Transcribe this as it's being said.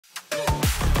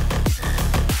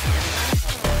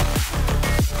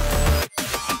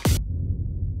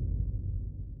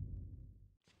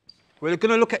We're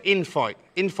going to look at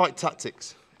in-fight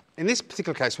tactics. In this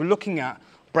particular case, we're looking at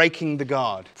breaking the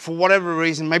guard. For whatever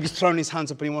reason, maybe he's thrown his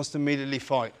hands up and he wants to immediately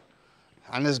fight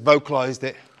and has vocalized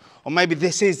it. Or maybe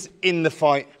this is in the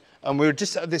fight and we're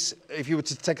just at this, if you were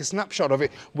to take a snapshot of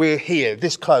it, we're here,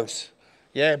 this close,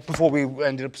 yeah, before we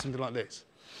ended up something like this.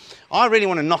 I really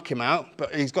want to knock him out,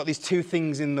 but he's got these two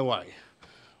things in the way.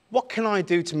 What can I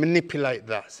do to manipulate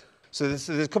that? So there's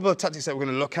a couple of tactics that we're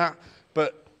going to look at,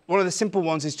 but one of the simple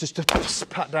ones is just to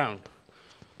pat down.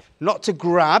 Not to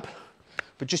grab,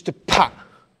 but just to pat.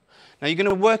 Now you're going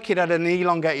to work it at an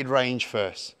elongated range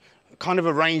first, kind of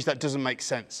a range that doesn't make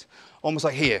sense, almost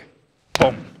like here,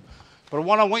 boom. But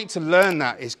what I want you to learn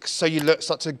that is so you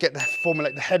start to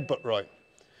formulate the headbutt right.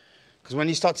 Because when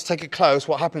you start to take it close,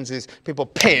 what happens is people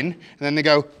pin and then they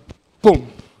go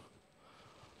boom,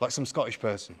 like some Scottish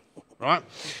person, right?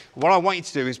 What I want you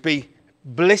to do is be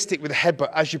ballistic with the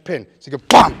headbutt as you pin. So you go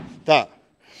bam, that.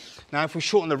 Now if we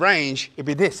shorten the range, it'd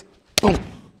be this, boom,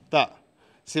 that.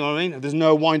 See what I mean? There's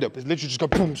no wind up. It's literally just go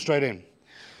boom, straight in.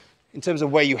 In terms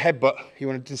of where you headbutt, you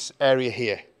want this area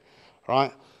here,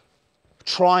 right?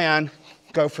 Try and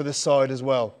go for the side as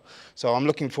well. So I'm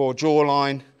looking for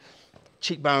jawline,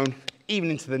 cheekbone, even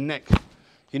into the neck.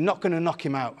 You're not going to knock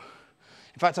him out.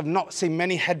 In fact, I've not seen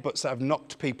many headbutts that have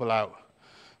knocked people out.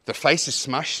 Their face is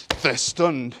smashed, they're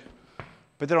stunned,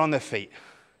 but they're on their feet.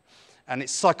 And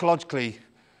it's psychologically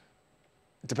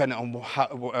dependent on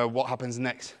what happens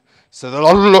next. So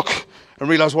they'll look and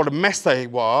realise what a mess they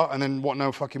were, and then what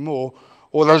no fucking more,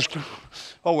 or they'll just,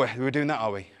 oh, we're doing that,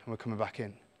 are we? And we're coming back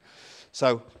in.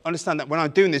 So understand that when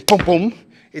I'm doing this, boom, boom,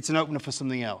 it's an opener for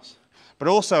something else. But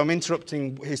also I'm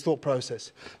interrupting his thought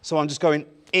process. So I'm just going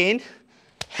in,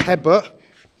 headbutt,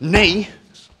 knee,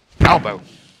 elbow.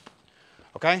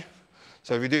 Okay?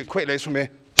 So if you do it quickly, it's from here.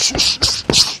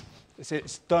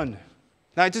 It's done.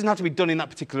 Now it doesn't have to be done in that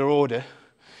particular order,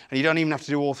 and you don't even have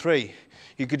to do all three.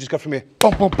 You could just go from here,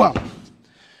 boom, boom, boom.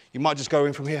 You might just go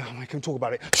in from here, I can talk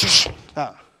about it.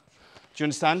 That. Do you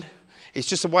understand? It's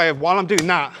just a way of, while I'm doing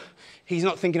that, he's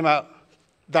not thinking about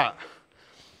that.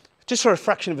 Just for a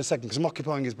fraction of a second, because I'm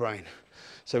occupying his brain.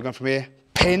 So we're going from here,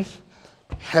 pin,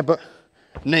 headbutt,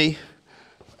 knee,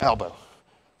 elbow.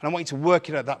 And I want you to work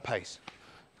it at that pace.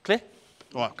 Clear?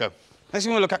 All right, go. Next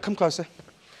thing we look at, come closer.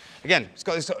 Again, he's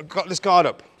got this guard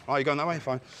up. All right, you're going that way?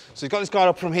 Fine. So he's got this guard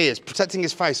up from here. It's protecting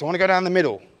his face. I want to go down the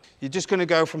middle. You're just going to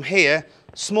go from here,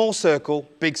 small circle,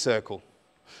 big circle.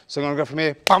 So I'm going to go from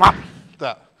here, bam, bam,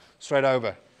 that, straight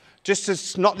over. Just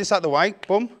to knock this out of the way,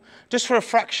 boom. Just for a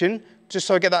fraction, just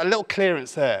so I get that little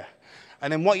clearance there.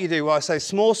 And then what you do, well, I say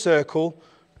small circle,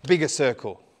 bigger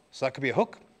circle. So that could be a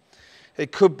hook.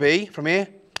 It could be from here,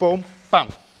 boom, bam,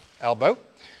 elbow.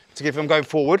 To give them going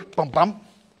forward, bum, bum.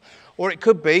 Or it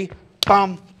could be,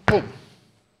 bam, boom.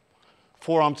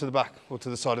 Forearm to the back or to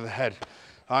the side of the head.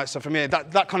 All right, so from here,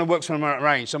 that kind of works when I'm at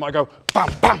range. So I might go, bam,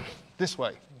 bam, this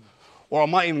way. Or I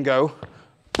might even go,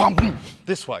 bam, boom,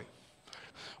 this way.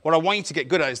 What I want you to get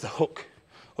good at is the hook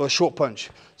or the short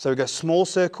punch. So we go small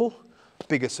circle,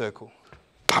 bigger circle.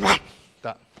 Bam, bam,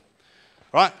 that.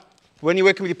 Right? When you're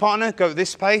working with your partner, go at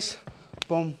this pace.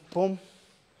 Boom, boom.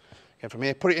 Again from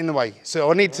here, put it in the way. So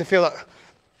I need to feel that,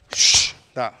 shh,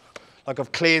 that. Like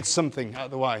I've cleared something out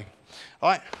of the way. All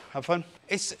right, have fun.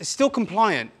 It's still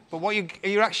compliant, but what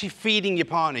you're actually feeding your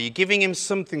partner. You're giving him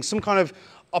something, some kind of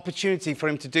opportunity for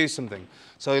him to do something.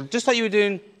 So just like you were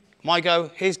doing my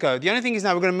go, his go. The only thing is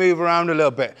now we're going to move around a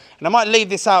little bit. And I might leave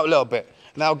this out a little bit.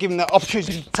 And I'll give him that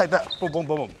opportunity to take that, boom, boom,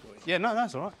 boom, boom. Yeah, no,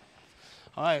 that's all right.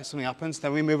 All right, something happens.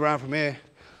 Then we move around from here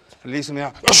and leave something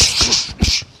out.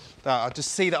 I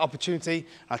just see that opportunity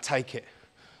and I take it.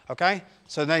 Okay?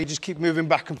 So then you just keep moving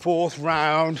back and forth,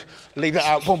 round, leave it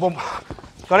out, boom, boom.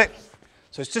 Got it?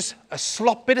 So it's just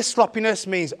a bit of sloppiness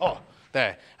means, oh,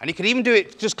 there. And you can even do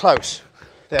it just close.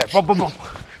 There, boom, boom, boom.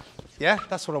 Yeah,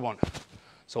 that's what I want.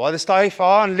 So either stay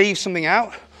far and leave something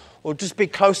out, or just be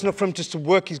close enough for him just to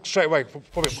work his straight away. Boom,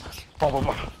 boom,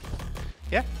 boom.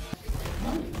 Yeah?